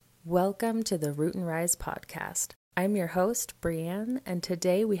Welcome to the Root and Rise podcast. I'm your host, Brianne, and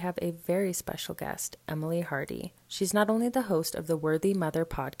today we have a very special guest, Emily Hardy. She's not only the host of the Worthy Mother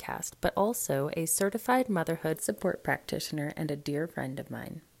podcast, but also a certified motherhood support practitioner and a dear friend of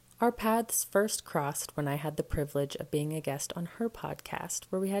mine. Our paths first crossed when I had the privilege of being a guest on her podcast,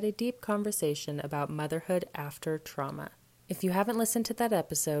 where we had a deep conversation about motherhood after trauma. If you haven't listened to that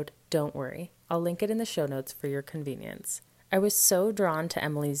episode, don't worry. I'll link it in the show notes for your convenience. I was so drawn to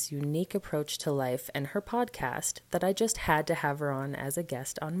Emily's unique approach to life and her podcast that I just had to have her on as a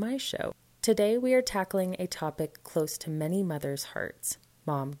guest on my show. Today we are tackling a topic close to many mothers' hearts,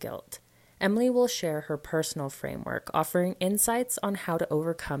 mom guilt. Emily will share her personal framework, offering insights on how to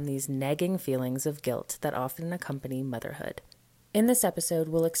overcome these nagging feelings of guilt that often accompany motherhood. In this episode,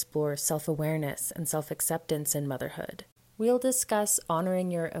 we'll explore self-awareness and self-acceptance in motherhood. We'll discuss honoring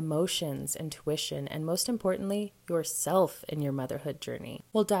your emotions, intuition, and most importantly, yourself in your motherhood journey.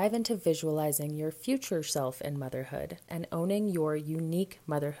 We'll dive into visualizing your future self in motherhood and owning your unique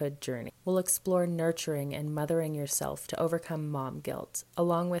motherhood journey. We'll explore nurturing and mothering yourself to overcome mom guilt,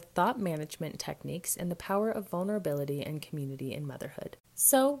 along with thought management techniques and the power of vulnerability and community in motherhood.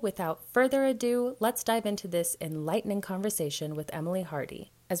 So, without further ado, let's dive into this enlightening conversation with Emily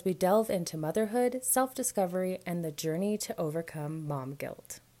Hardy as we delve into motherhood, self-discovery, and the journey to overcome mom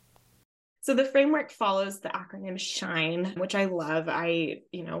guilt. So the framework follows the acronym SHINE, which I love.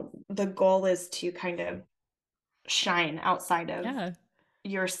 The goal is to kind of shine outside of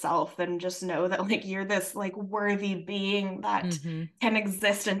yourself and just know that you're this worthy being that can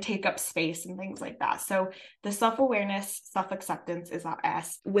exist and take up space and things like that. So the self-awareness, self-acceptance is our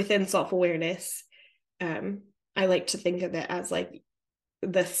S. Within self-awareness, I like to think of it as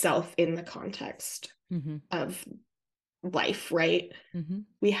the self in the context of life, right?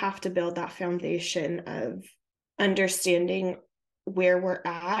 We have to build that foundation of understanding where we're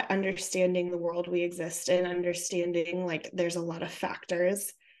at, understanding the world we exist in, understanding there's a lot of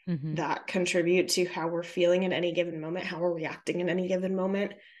factors that contribute to how we're feeling in any given moment, how we're reacting in any given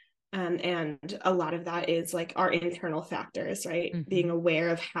moment. And a lot of that is our internal factors, right? Being aware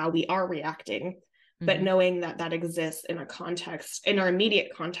of how we are reacting, but knowing that exists in a context, in our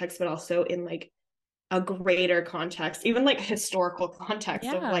immediate context, but also in a greater context, even historical context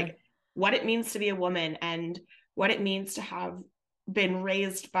of what it means to be a woman and what it means to have been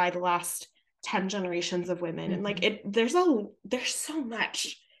raised by the last 10 generations of women. And there's so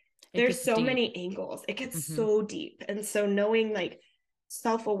much, there's so deep. many angles. It gets so deep. And so knowing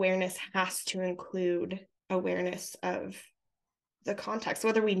self-awareness has to include awareness of the context,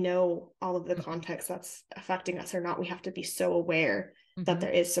 whether we know all of the context that's affecting us or not. We have to be so aware that there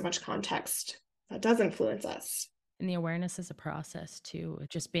is so much context that does influence us. And the awareness is a process too.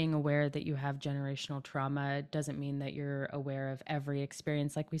 Just being aware that you have generational trauma doesn't mean that you're aware of every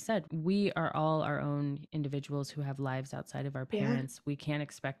experience. Like we said, we are all our own individuals who have lives outside of our parents. We can't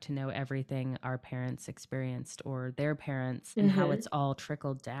expect to know everything our parents experienced or their parents and how it's all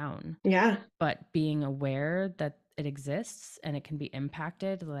trickled down. Yeah. But being aware that it exists and it can be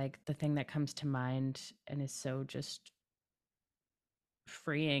impacted, the thing that comes to mind and is so just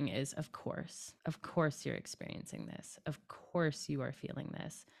freeing is, of course you're experiencing this. Of course you are feeling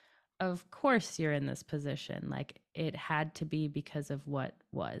this. Of course you're in this position. It had to be because of what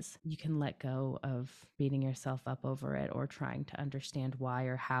was. You can let go of beating yourself up over it or trying to understand why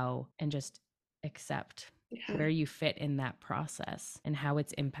or how, and just accept where you fit in that process and how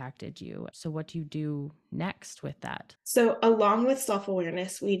it's impacted you. So what do you do next with that? So along with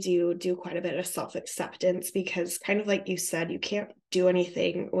self-awareness, we do quite a bit of self-acceptance, because kind of like you said, you can't do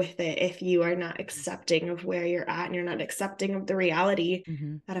anything with it if you are not accepting of where you're at and you're not accepting of the reality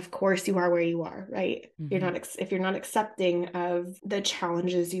that of course you are where you are, right? If you're not accepting of the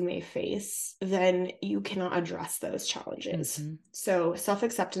challenges you may face, then you cannot address those challenges. So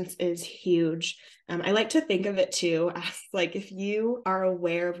self-acceptance is huge. I like to think of it too as if you are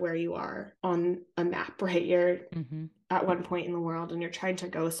aware of where you are on a map, right? You're at one point in the world and you're trying to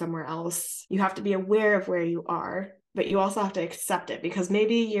go somewhere else. You have to be aware of where you are, but you also have to accept it, because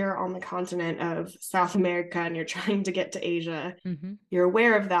maybe you're on the continent of South America and you're trying to get to Asia. You're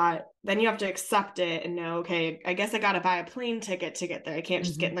aware of that. Then you have to accept it and know, okay, I guess I got to buy a plane ticket to get there. I can't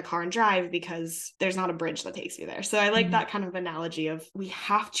just get in the car and drive because there's not a bridge that takes me there. So I like that kind of analogy of we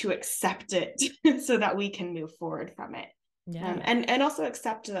have to accept it so that we can move forward from it. And also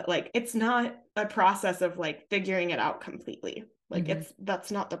accept that it's not a process of figuring it out completely.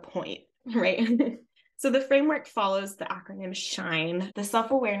 That's not the point, right? So the framework follows the acronym SHINE. The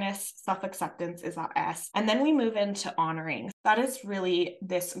self-awareness, self-acceptance is our S. And then we move into honoring. That is really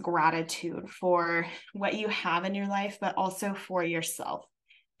this gratitude for what you have in your life, but also for yourself.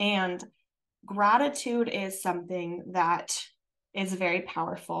 And gratitude is something that is very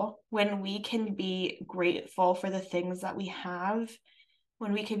powerful. When we can be grateful for the things that we have,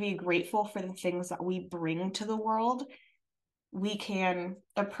 when we can be grateful for the things that we bring to the world, we can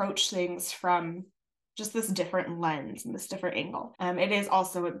approach things from just this different lens and this different angle. It is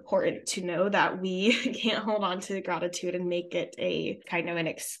also important to know that we can't hold on to gratitude and make it a kind of an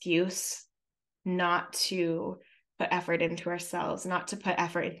excuse not to put effort into ourselves, not to put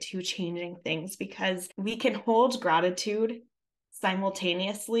effort into changing things, because we can hold gratitude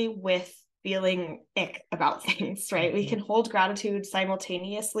simultaneously with feeling ick about things, right? We can hold gratitude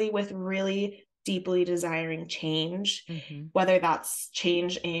simultaneously with really deeply desiring change, whether that's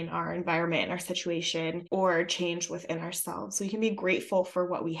change in our environment, our situation, or change within ourselves. So we can be grateful for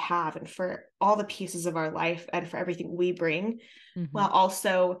what we have and for all the pieces of our life and for everything we bring, while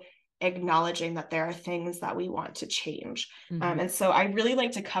also acknowledging that there are things that we want to change. And so I really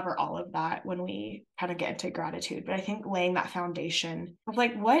like to cover all of that when we kind of get into gratitude. But I think laying that foundation of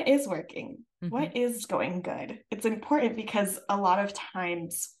like, what is working? What is going good? It's important because a lot of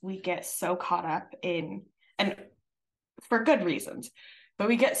times we get so caught up in, and for good reasons, but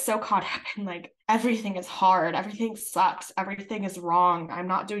we get so caught up in like, everything is hard, everything sucks, everything is wrong, I'm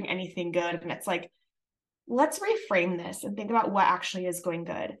not doing anything good. And it's like, let's reframe this and think about what actually is going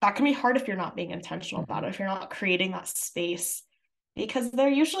good. That can be hard if you're not being intentional about it, if you're not creating that space, because there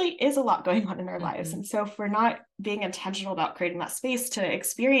usually is a lot going on in our lives. And so if we're not being intentional about creating that space to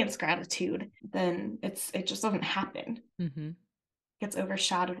experience gratitude, then it just doesn't happen. It gets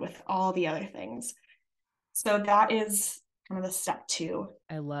overshadowed with all the other things. So that is kind of the step 2.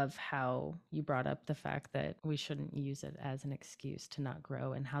 I love how you brought up the fact that we shouldn't use it as an excuse to not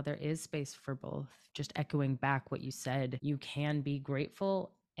grow, and how there is space for both. Just echoing back what you said, you can be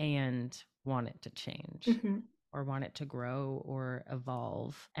grateful and want it to change or want it to grow or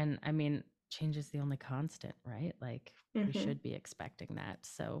evolve. And I mean, change is the only constant, right? Like we should be expecting that.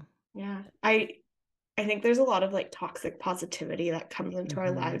 So yeah, I think there's a lot of like toxic positivity that comes into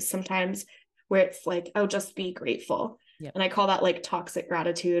our lives sometimes, where it's like, oh, just be grateful. And I call that like toxic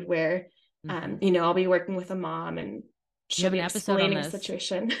gratitude, where I'll be working with a mom and she'll be explaining a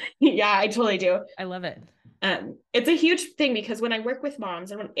situation. Yeah, I totally do. I love it. It's a huge thing, because when I work with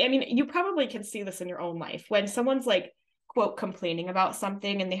moms, and you probably can see this in your own life, when someone's like, quote, complaining about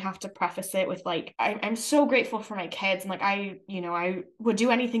something and they have to preface it with like, I'm so grateful for my kids, and like I would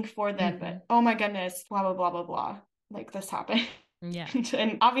do anything for them, but oh my goodness, blah blah blah blah blah, like this happened. Yeah.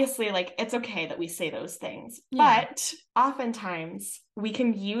 And obviously, like, it's okay that we say those things, but oftentimes we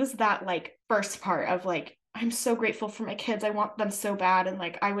can use that like first part of like, I'm so grateful for my kids, I want them so bad, and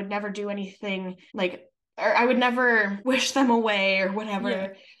like I would never do anything like, or I would never wish them away or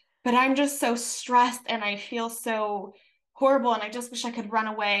whatever, but I'm just so stressed and I feel so horrible and I just wish I could run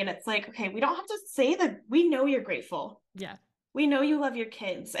away. And it's like, okay, we don't have to say that. We know you're grateful. Yeah. We know you love your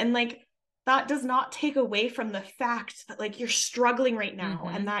kids. And like, that does not take away from the fact that like you're struggling right now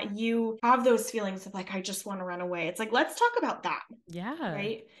and that you have those feelings of like, I just want to run away. It's like, let's talk about that. Yeah.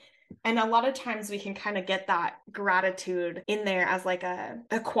 Right. And a lot of times we can kind of get that gratitude in there as like a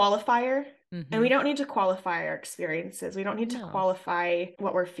qualifier. And we don't need to qualify our experiences. We don't need to qualify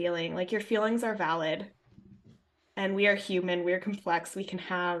what we're feeling. Like, your feelings are valid. And we are human. We are complex. We can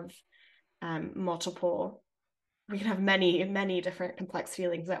have we can have many, many different complex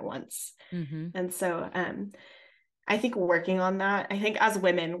feelings at once. And so I think working on that, I think as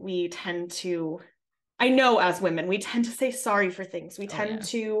women, we tend to say sorry for things. We tend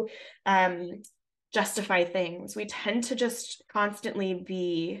to justify things. We tend to just constantly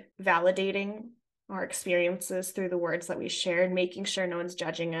be validating our experiences through the words that we share and making sure no one's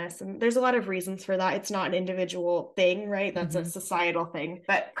judging us. And there's a lot of reasons for that. It's not an individual thing, right? That's a societal thing.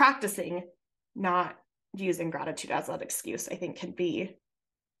 But practicing not using gratitude as that excuse, I think, can be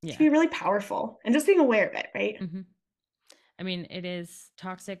really powerful. And just being aware of it, right? I mean, it is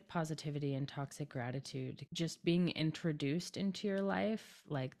toxic positivity and toxic gratitude. Just being introduced into your life,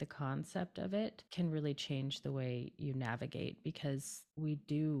 like the concept of it, can really change the way you navigate, because we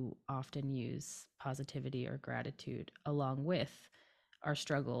do often use positivity or gratitude along with our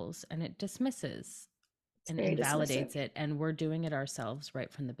struggles, and it dismisses and invalidates it, and we're doing it ourselves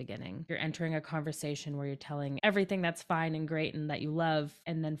right from the beginning. You're entering a conversation where you're telling everything that's fine and great and that you love,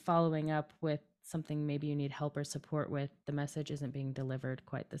 and then following up with something maybe you need help or support with. The message isn't being delivered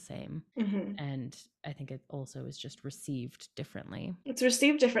quite the same. And I think it also is just received differently. It's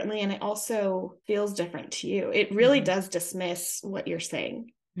received differently, and it also feels different to you. It really does dismiss what you're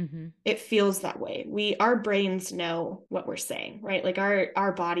saying. It feels that way. Our brains know what we're saying, right? Like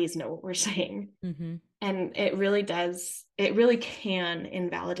our bodies know what we're saying. And it really can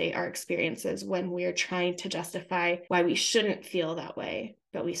invalidate our experiences when we're trying to justify why we shouldn't feel that way,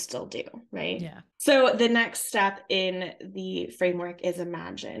 but we still do, right? Yeah. So the next step in the framework is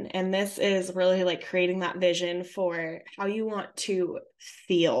imagine. And this is really like creating that vision for how you want to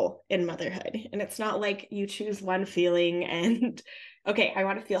feel in motherhood. And it's not like you choose one feeling and, okay, I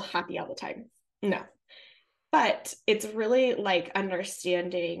want to feel happy all the time. No, but it's really like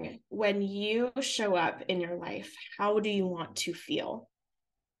understanding when you show up in your life, how do you want to feel?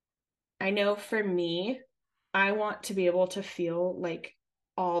 I know for me, I want to be able to feel like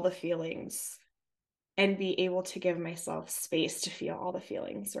all the feelings and be able to give myself space to feel all the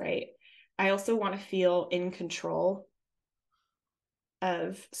feelings, right? I also want to feel in control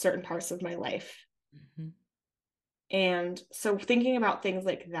of certain parts of my life. Mm-hmm. And so thinking about things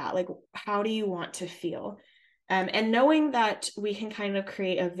like that, like how do you want to feel? And knowing that we can kind of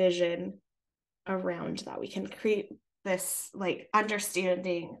create a vision around that. We can create this like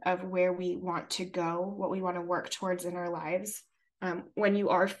understanding of where we want to go, what we want to work towards in our lives. When you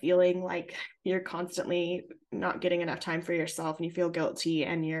are feeling like you're constantly not getting enough time for yourself and you feel guilty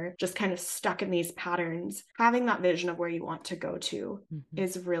and you're just kind of stuck in these patterns, having that vision of where you want to go to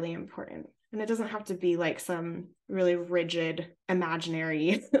is really important. And it doesn't have to be like some really rigid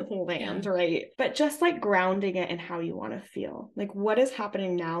imaginary land, right? But just like grounding it in how you want to feel. Like what is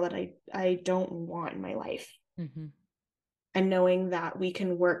happening now that I don't want in my life? And knowing that we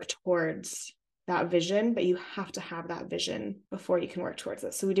can work towards that vision, but you have to have that vision before you can work towards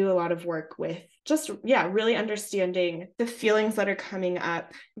it. So we do a lot of work with just, really understanding the feelings that are coming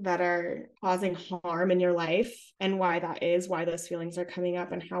up that are causing harm in your life and why that is, why those feelings are coming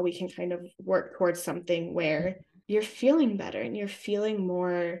up, and how we can kind of work towards something where you're feeling better and you're feeling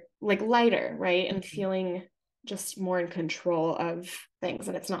more like lighter, right? And feeling just more in control of things.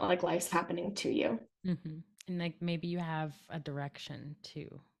 And it's not like life's happening to you. And like maybe you have a direction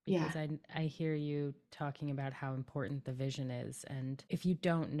too, because I hear you talking about how important the vision is. And if you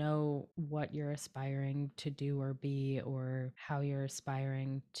don't know what you're aspiring to do or be, or how you're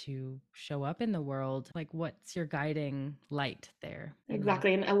aspiring to show up in the world, like what's your guiding light there?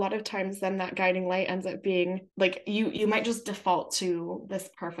 Exactly. And a lot of times then that guiding light ends up being like you might just default to this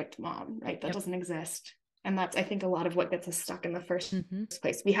perfect mom, right? That doesn't exist. And that's, I think, a lot of what gets us stuck in the first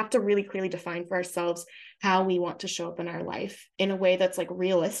place. We have to really clearly define for ourselves how we want to show up in our life in a way that's like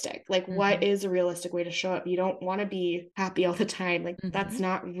realistic. Like, what is a realistic way to show up? You don't want to be happy all the time. Like, that's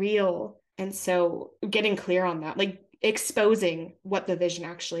not real. And so getting clear on that, like exposing what the vision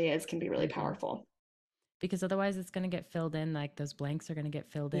actually is, can be really powerful. Because otherwise it's going to get filled in, like those blanks are going to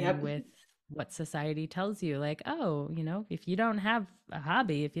get filled in with what society tells you, like, oh, if you don't have a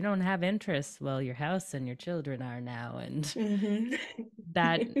hobby, if you don't have interests, well, your house and your children are now. And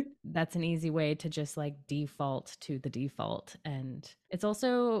that that's an easy way to just like default to the default. And it's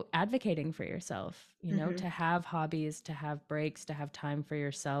also advocating for yourself, to have hobbies, to have breaks, to have time for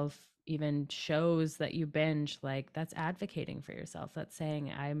yourself. Even shows that you binge, like that's advocating for yourself. That's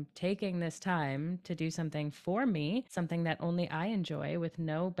saying, I'm taking this time to do something for me, something that only I enjoy, with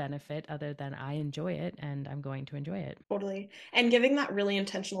no benefit other than I enjoy it, and I'm going to enjoy it. Totally. And giving that really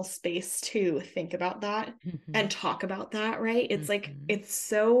intentional space to think about that and talk about that, right? It's like, it's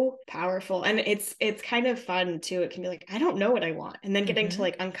so powerful. And it's kind of fun too. It can be like, I don't know what I want. And then getting to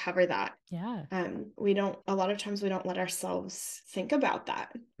like uncover that. Yeah. A lot of times we don't let ourselves think about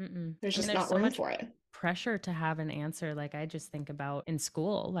that. There's just not room for it. Pressure to have an answer. Like I just think about in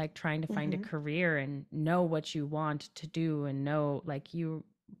school, like trying to find a career and know what you want to do, and know like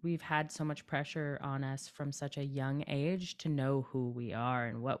we've had so much pressure on us from such a young age to know who we are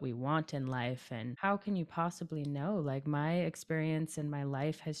and what we want in life. And how can you possibly know? Like my experience in my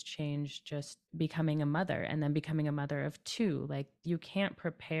life has changed just becoming a mother, and then becoming a mother of two. Like you can't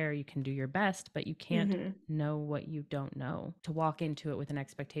prepare, you can do your best, but you can't know what you don't know. To walk into it with an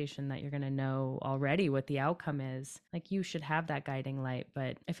expectation that you're going to know already what the outcome is, like you should have that guiding light.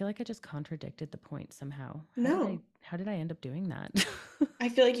 But I feel like I just contradicted the point somehow. How did I end up doing that? I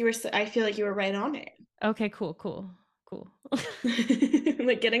feel like you were right on it. Okay, cool.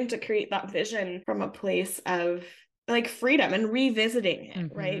 Like getting to create that vision from a place of like freedom and revisiting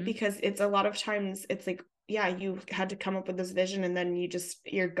it, right? Because it's a lot of times it's like, yeah, you had to come up with this vision and then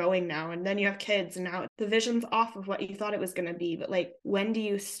you're going now, and then you have kids and now the vision's off of what you thought it was going to be. But like, when do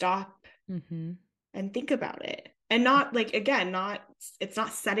you stop and think about it? And not like, again, it's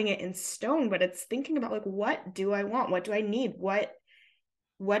not setting it in stone, but it's thinking about like, what do I want? What do I need? What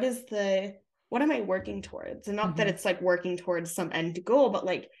am I working towards? And not that it's like working towards some end goal, but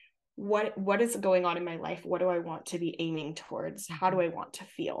like what is going on in my life? What do I want to be aiming towards? How do I want to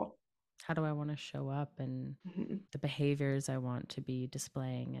feel? How do I want to show up, and Mhm. the behaviors I want to be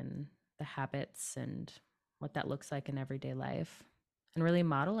displaying, and the habits, and what that looks like in everyday life, and really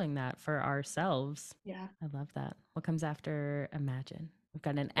modeling that for ourselves. Yeah. I love that. What comes after imagine? We've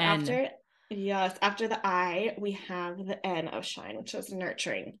got an N. After, yes, after the I, we have the N of shine, which is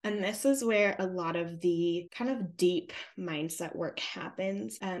nurturing. And this is where a lot of the kind of deep mindset work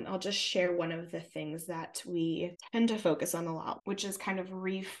happens. And I'll just share one of the things that we tend to focus on a lot, which is kind of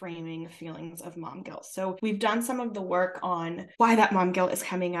reframing feelings of mom guilt. So we've done some of the work on why that mom guilt is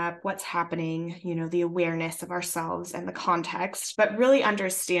coming up, what's happening, the awareness of ourselves and the context, but really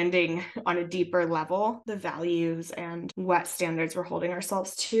understanding on a deeper level the values and what standards we're holding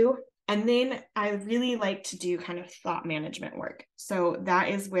ourselves to. And then I really like to do kind of thought management work. So that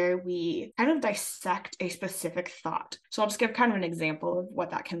is where we kind of dissect a specific thought. So I'll just give kind of an example of what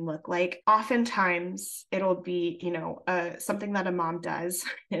that can look like. Oftentimes it'll be, something that a mom does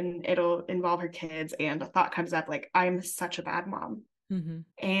and it'll involve her kids, and a thought comes up like, I'm such a bad mom. Mm-hmm.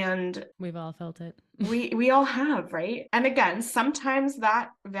 And We've all felt it. we all have, right? And again, sometimes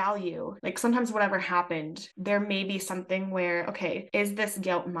that value, like sometimes whatever happened, there may be something where, okay, is this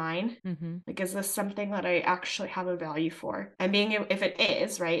guilt mine? Mm-hmm. Like, is this something that I actually have a value for? And being, if it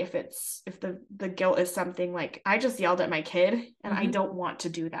is, right, if the guilt is something like, I just yelled at my kid and I Mm-hmm. don't want to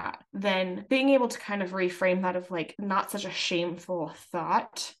do that, then being able to kind of reframe that of like not such a shameful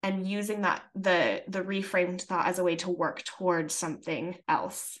thought, and using that the reframed thought as a way to work towards something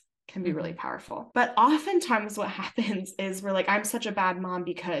else can be really powerful. But oftentimes what happens is we're like, I'm such a bad mom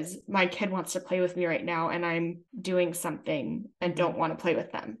because my kid wants to play with me right now and I'm doing something and don't want to play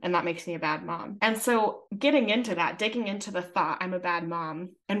with them. And that makes me a bad mom. And so getting into that, digging into the thought, I'm a bad mom,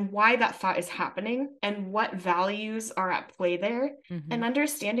 and why that thought is happening and what values are at play there. And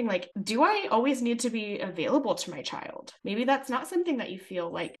understanding, like, do I always need to be available to my child? Maybe that's not something that you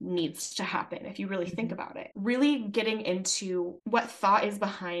feel like needs to happen if you really think about it. Really getting into what thought is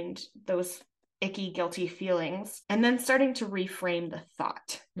behind those icky, guilty feelings, and then starting to reframe the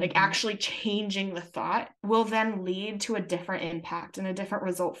thought. Like actually changing the thought will then lead to a different impact and a different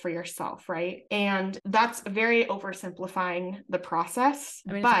result for yourself, right? And that's very oversimplifying the process,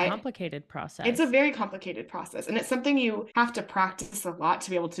 I mean, it's a but complicated process. it's a very complicated process, and it's something you have to practice a lot to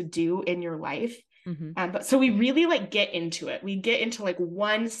be able to do in your life. But so we really like get into it. We get into like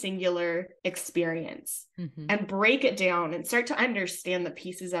one singular experience and break it down and start to understand the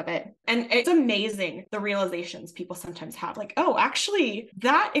pieces of it. And it's amazing the realizations people sometimes have, like, oh, actually,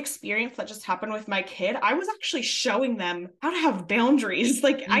 that experience that just happened with my kid, I was actually showing them how to have boundaries.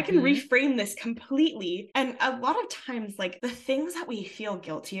 Like, I can reframe this completely. And a lot of times, like, the things that we feel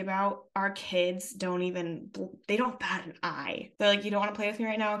guilty about, our kids they don't bat an eye. They're like, you don't want to play with me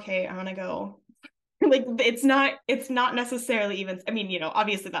right now? Okay, I want to go. Like, it's not necessarily even, I mean,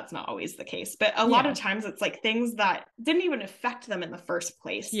 obviously that's not always the case, but a lot of times it's like things that didn't even affect them in the first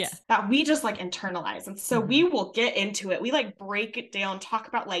place that we just like internalize. And so we will get into it, we like break it down, talk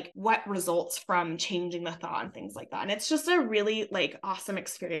about like what results from changing the thought and things like that. And it's just a really like awesome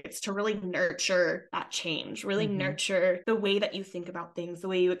experience to really nurture that change, really nurture the way that you think about things, the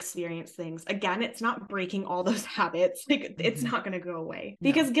way you experience things. Again, it's not breaking all those habits, like it's not going to go away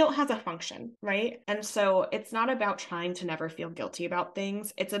because guilt has a function, right? And so it's not about trying to never feel guilty about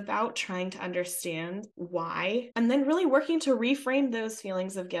things. It's about trying to understand why, and then really working to reframe those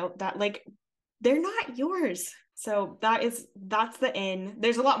feelings of guilt that like they're not yours. So that's the end.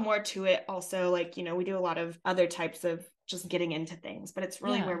 There's a lot more to it also. Like, we do a lot of other types of just getting into things, but it's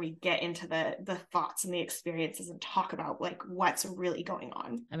really where we get into the thoughts and the experiences and talk about like what's really going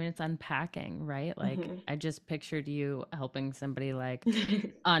on. I mean, it's unpacking, right? Like I just pictured you helping somebody like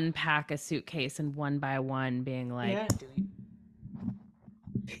unpack a suitcase, and one by one being like,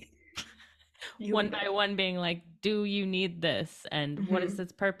 one by one being like, do you need this? And what is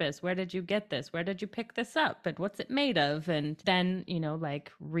its purpose? Where did you get this? Where did you pick this up? And what's it made of? And then,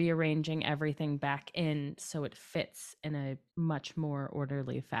 like rearranging everything back in so it fits in a much more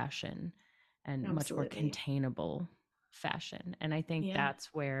orderly fashion and much more containable fashion. And I think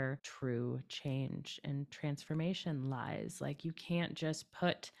that's where true change and transformation lies. Like, you can't just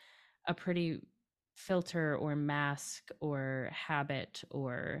put a pretty filter or mask or habit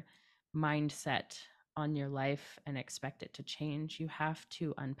or mindset on your life and expect it to change. You have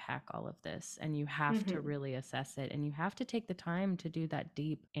to unpack all of this, and you have to really assess it, and you have to take the time to do that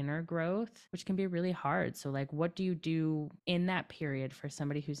deep inner growth, which can be really hard. So like, what do you do in that period for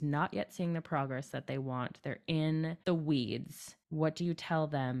somebody who's not yet seeing the progress that they want? They're in the weeds. What do you tell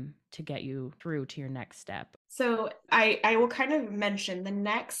them to get you through to your next step? So I will kind of mention the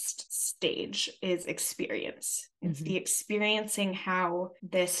next stage is experience. It's the experiencing how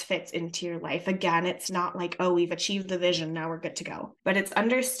this fits into your life. Again, it's not like, oh, we've achieved the vision, now we're good to go. But it's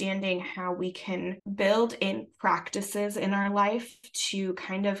understanding how we can build in practices in our life to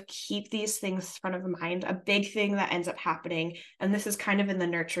kind of keep these things front of mind. A big thing that ends up happening, and this is kind of in the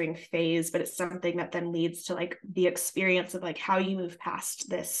nurturing phase, but it's something that then leads to like the experience of like how you move past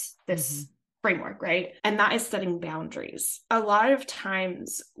this framework, right? And that is setting boundaries. A lot of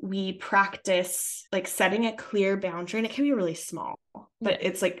times we practice like setting a clear boundary, and it can be really small, but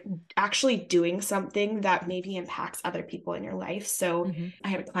it's like actually doing something that maybe impacts other people in your life. So I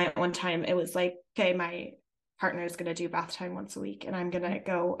had a client one time, it was like, okay, my partner is going to do bath time once a week, and I'm going to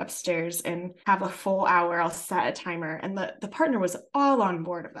go upstairs and have a full hour. I'll set a timer. And the partner was all on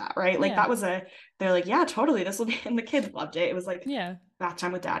board of that, right? Like that was they're like, yeah, totally. This will be, and the kids loved it. It was like, bath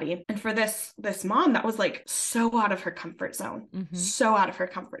time with daddy. And for this mom, that was like so out of her comfort zone, so out of her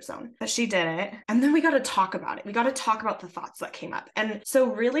comfort zone that she did it. And then we got to talk about it. We got to talk about the thoughts that came up. And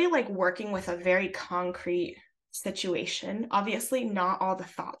so really like working with a very concrete situation. Obviously, not all the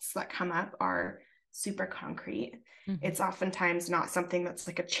thoughts that come up are super concrete. It's oftentimes not something that's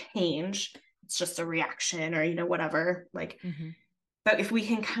like a change. It's just a reaction or, you know, whatever. Like, but if we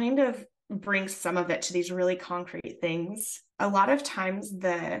can kind of bring some of it to these really concrete things, a lot of times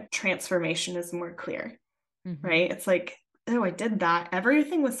the transformation is more clear, right? It's like, oh, I did that.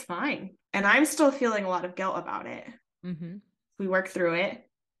 Everything was fine. And I'm still feeling a lot of guilt about it. We work through it.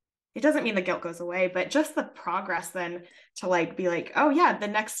 It doesn't mean the guilt goes away, but just the progress then to like be like, oh yeah, the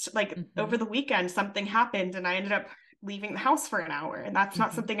next, like over the weekend, something happened and I ended up leaving the house for an hour. And that's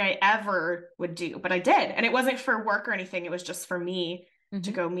not something I ever would do, but I did. And it wasn't for work or anything. It was just for me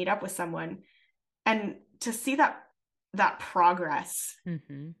to go meet up with someone. And to see that progress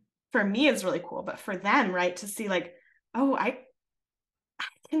for me is really cool. But for them, right, to see like, oh, I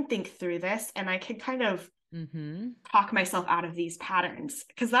can think through this and I can kind of talk myself out of these patterns,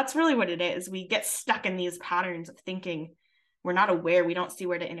 because that's really what it is. We get stuck in these patterns of thinking. We're not aware. We don't see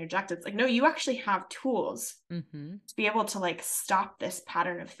where to interject. It's like, no, you actually have tools to be able to like stop this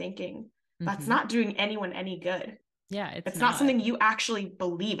pattern of thinking. That's not doing anyone any good. Yeah, it's not something you actually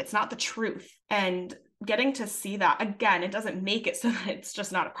believe. It's not the truth. And getting to see that, again, it doesn't make it so that it's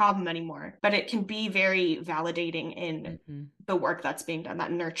just not a problem anymore, but it can be very validating in the work that's being done,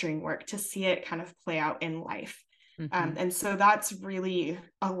 that nurturing work, to see it kind of play out in life. And so that's really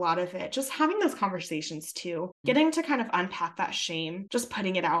a lot of it. Just having those conversations too, getting to kind of unpack that shame, just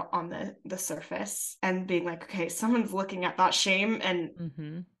putting it out on the surface and being like, okay, someone's looking at that shame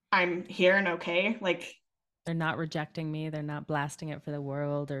and I'm here and okay. Like, they're not rejecting me. They're not blasting it for the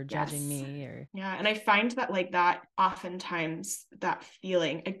world or judging me or. Yeah. And I find that like that oftentimes that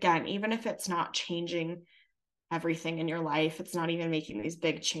feeling, again, even if it's not changing everything in your life, it's not even making these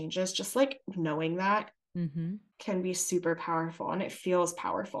big changes, just like knowing that can be super powerful, and it feels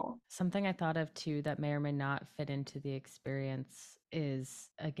powerful. Something I thought of too that may or may not fit into the experience is,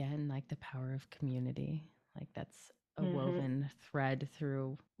 again, like the power of community. Like that's a woven thread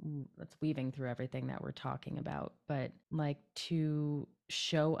through, that's weaving through everything that we're talking about. But like to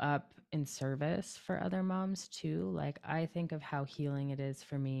show up in service for other moms too. Like I think of how healing it is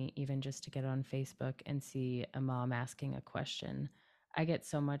for me, even just to get on Facebook and see a mom asking a question. I get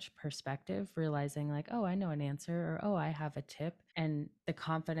so much perspective realizing like, oh, I know an answer, or oh, I have a tip. And the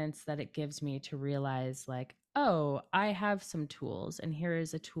confidence that it gives me to realize like, oh, I have some tools and here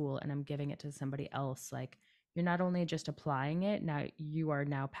is a tool and I'm giving it to somebody else. Like you're not only just applying it, now you are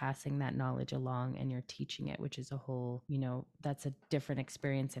now passing that knowledge along and you're teaching it, which is a whole, you know, that's a different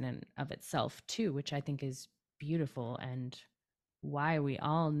experience in and of itself too, which I think is beautiful and why we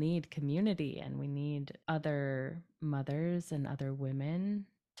all need community and we need other mothers and other women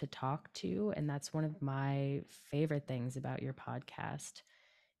to talk to. And that's one of my favorite things about your podcast.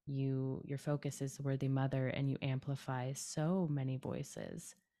 Your focus is the worthy mother and you amplify so many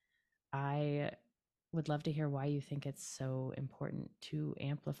voices. I would love to hear why you think it's so important to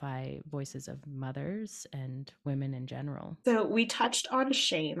amplify voices of mothers and women in general. So we touched on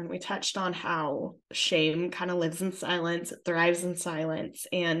shame, and we touched on how shame kind of lives in silence, it thrives in silence.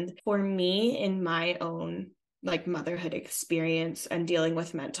 And for me, in my own like motherhood experience and dealing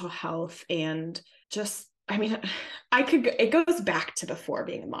with mental health and just, I mean, it goes back to before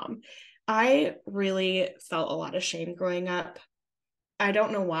being a mom. I really felt a lot of shame growing up. I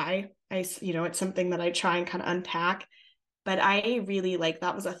don't know why. It's something that I try and kind of unpack, but I really like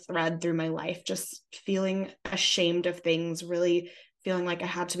that was a thread through my life, just feeling ashamed of things, really feeling like I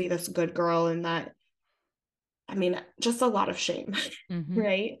had to be this good girl, and that, I mean, just a lot of shame,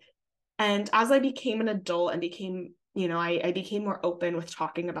 right? And as I became an adult and became, I became more open with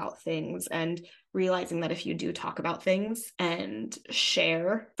talking about things and realizing that if you do talk about things and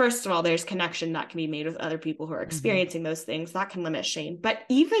share, first of all, there's connection that can be made with other people who are experiencing those things that can limit shame. But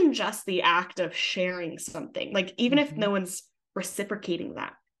even just the act of sharing something, like even if no one's reciprocating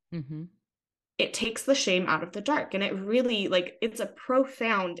that, it takes the shame out of the dark. And it really, like, it's a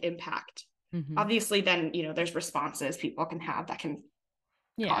profound impact. Obviously, then, there's responses people can have that can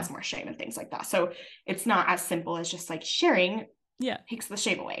cause more shame and things like that. So it's not as simple as just like sharing takes the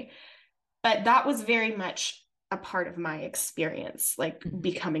shame away. But that was very much a part of my experience, like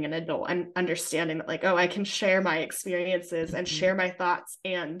becoming an adult and understanding that, like, oh, I can share my experiences and share my thoughts,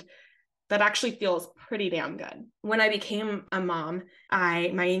 and that actually feels pretty damn good. When I became a mom,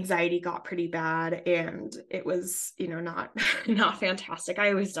 my anxiety got pretty bad, and it was, not not fantastic. I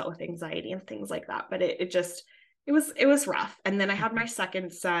always dealt with anxiety and things like that, but it was rough. And then I had my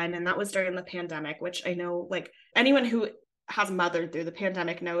second son, and that was during the pandemic, which I know, like, anyone who has mothered through the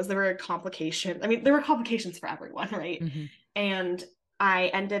pandemic knows there were complications. I mean, there were complications for everyone, right? And I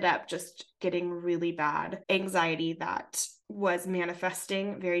ended up just getting really bad anxiety that was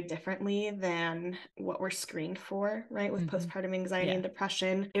manifesting very differently than what we're screened for, right? With postpartum anxiety and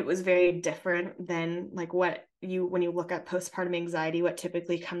depression. It was very different than like when you look at postpartum anxiety, what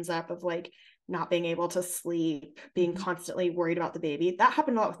typically comes up of like not being able to sleep, being constantly worried about the baby. That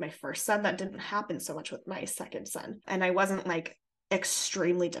happened a lot with my first son. That didn't happen so much with my second son. And I wasn't like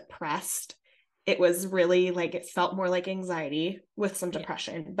extremely depressed. It was really like, it felt more like anxiety with some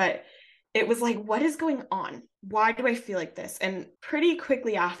depression, but it was like, what is going on? Why do I feel like this? And pretty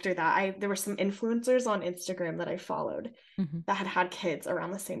quickly after that, there were some influencers on Instagram that I followed that had kids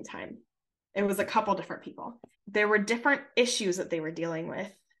around the same time. It was a couple different people. There were different issues that they were dealing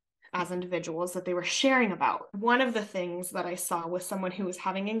with as individuals that they were sharing about. One of the things that I saw was someone who was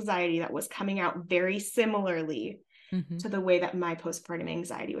having anxiety that was coming out very similarly to the way that my postpartum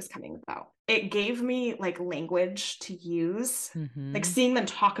anxiety was coming about. It gave me like language to use, like seeing them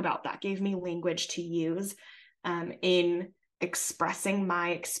talk about that gave me language to use in expressing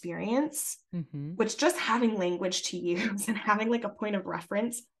my experience, which just having language to use and having like a point of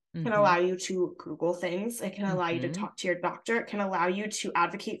reference can allow you to Google things. It can allow you to talk to your doctor. It can allow you to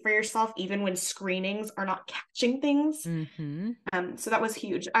advocate for yourself, even when screenings are not catching things. So that was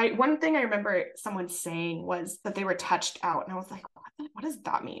huge. One thing I remember someone saying was that they were touched out. And I was like, what does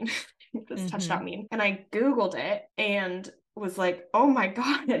that mean? What does touched out mean? And I Googled it and was like, oh my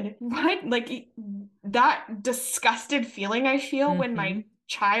God, what? Like that disgusted feeling I feel when my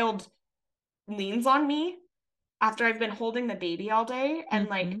child leans on me after I've been holding the baby all day and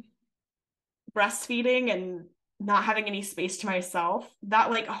like breastfeeding and not having any space to myself,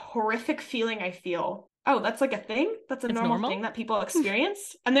 that like horrific feeling I feel. Oh, that's like a thing. That's a normal thing that people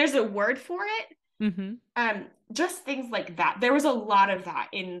experience. And there's a word for it. Just things like that. There was a lot of that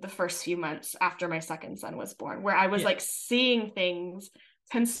in the first few months after my second son was born, where I was like seeing things,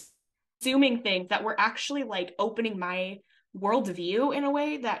 consuming things that were actually like opening my worldview in a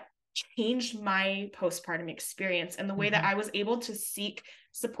way that changed my postpartum experience and the way that I was able to seek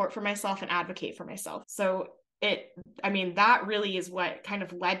support for myself and advocate for myself. So that really is what kind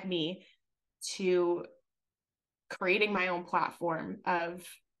of led me to creating my own platform of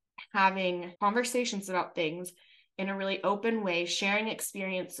having conversations about things in a really open way, sharing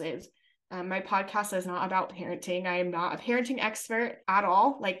experiences. My podcast is not about parenting. I am not a parenting expert at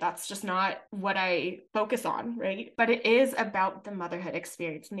all. Like, that's just not what I focus on, right? But it is about the motherhood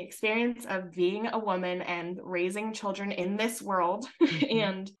experience and the experience of being a woman and raising children in this world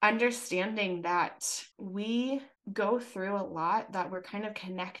and understanding that we go through a lot, that we're kind of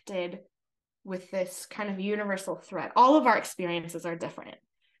connected with this kind of universal thread. All of our experiences are different,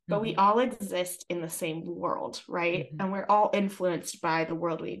 but we all exist in the same world, right? And we're all influenced by the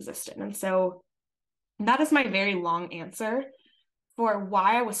world we exist in. And so that is my very long answer for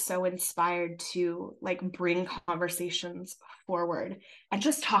why I was so inspired to like bring conversations forward and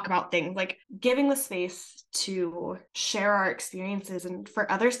just talk about things, like giving the space to share our experiences and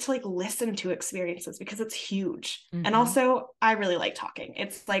for others to like listen to experiences, because it's huge. And also, I really like talking.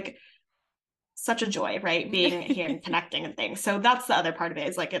 It's like such a joy, right? Being here and connecting and things. So that's the other part of it,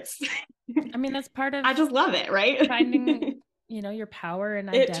 is like, it's I mean, that's part of I just love it, right? finding, your power and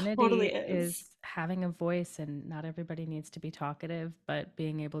It identity totally is. having a voice, and not everybody needs to be talkative, but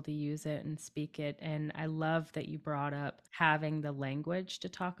being able to use it and speak it. And I love that you brought up having the language to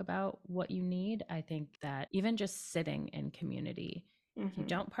talk about what you need. I think that even just sitting in community, if you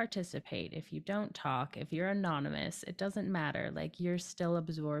don't participate, if you don't talk, if you're anonymous, it doesn't matter. Like, you're still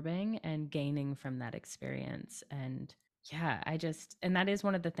absorbing and gaining from that experience. And Yeah, and that is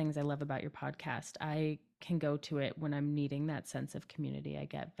one of the things I love about your podcast. I can go to it when I'm needing that sense of community. I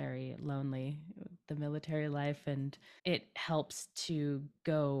get very lonely with the military life, and it helps to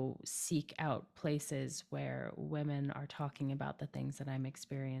go seek out places where women are talking about the things that I'm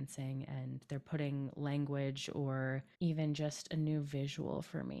experiencing, and they're putting language or even just a new visual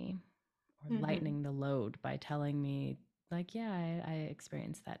for me, or Mm-hmm. lightening the load by telling me, like, yeah, I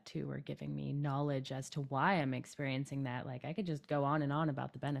experienced that too, or giving me knowledge as to why I'm experiencing that. Like, I could just go on and on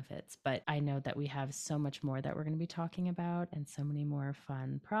about the benefits, but I know that we have so much more that we're going to be talking about, and so many more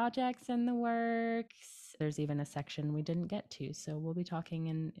fun projects in the works. There's even a section we didn't get to, so we'll be talking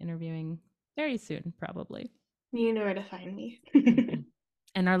and interviewing very soon, probably. You know where to find me. Mhm.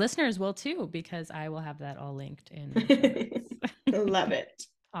 And our listeners will too, because I will have that all linked in the show notes. Love it.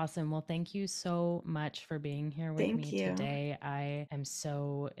 Awesome. Well, thank you so much for being here with Thank me you. today. I am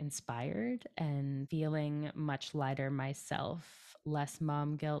so inspired and feeling much lighter myself. Less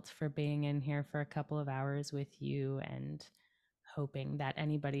mom guilt for being in here for a couple of hours with you, and hoping that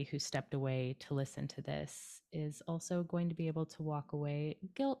anybody who stepped away to listen to this is also going to be able to walk away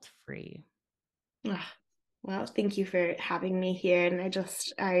guilt free. Ah, well, thank you for having me here. And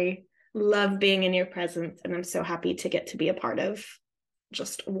I love being in your presence. And I'm so happy to get to be a part of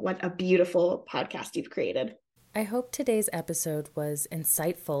just what a beautiful podcast you've created. I hope today's episode was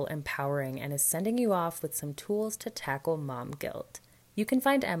insightful, empowering, and is sending you off with some tools to tackle mom guilt. You can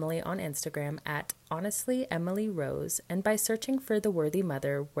find Emily on Instagram at HonestlyEmilyRose and by searching for The Worthy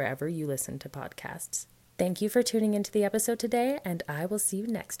Mother wherever you listen to podcasts. Thank you for tuning into the episode today, and I will see you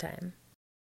next time.